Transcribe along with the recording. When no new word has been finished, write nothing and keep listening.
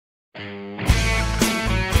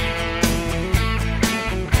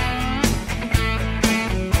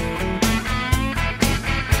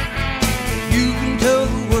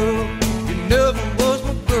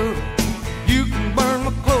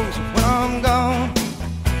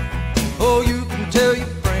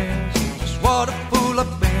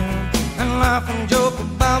And joke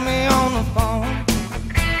about me on the phone.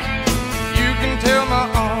 You can tell my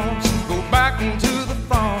arms go back into the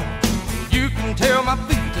phone. You can tell my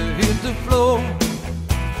feet to hit the floor.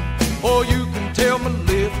 Or you can tell my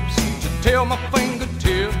lips to tell my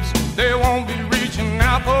fingertips they won't be reaching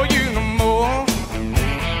out for you no more.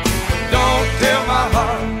 Don't tell my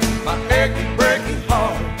heart, my achy, breaky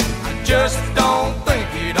heart, I just don't think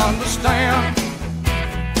he'd understand.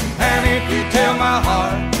 And if you tell my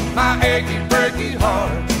heart, my achy, breaky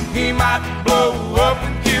heart, he might blow up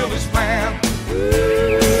and kill this man.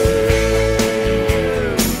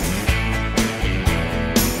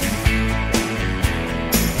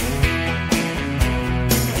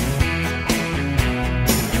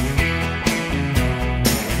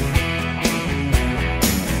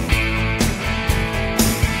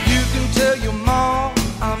 You can tell your mom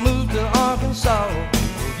I moved to Arkansas.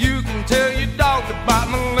 You can tell your dog to bite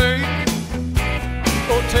my leg.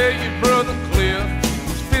 Or tell your brother Cliff,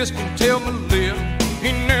 whose fist can tell my lip,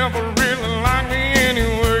 he never really liked me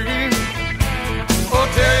anyway. Or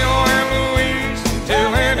tell your Aunt Louise,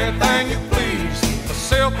 tell anything you please,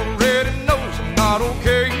 myself already knows I'm not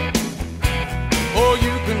okay. Or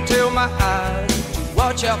you can tell my eyes to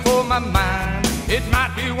watch out for my mind, it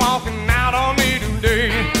might be walking out on me today.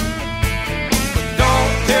 But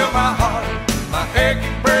don't tell my heart, my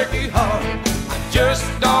achy, breaky heart, I just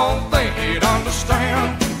don't think he'd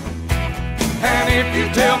understand. And if you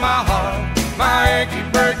tell my heart, my achy,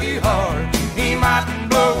 breaky heart, he might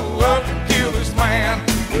blow up and kill this man.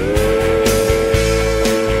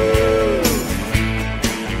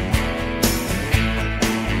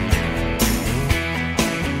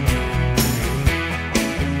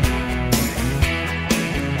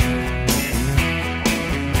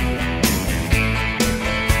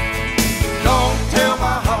 Don't tell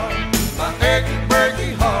my heart, my achy,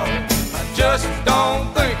 breaky heart, I just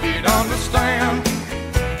don't think he'd understand.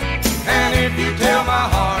 And if you tell my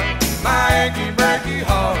heart, my achy, breaky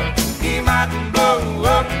heart, he might blow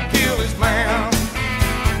up and kill his man.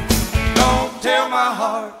 Don't tell my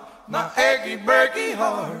heart, my achy, breaky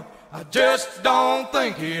heart, I just don't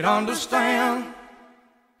think he'd understand.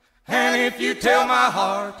 And if you tell my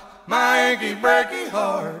heart, my achy, breaky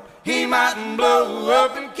heart, he might blow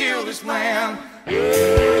up and kill this man.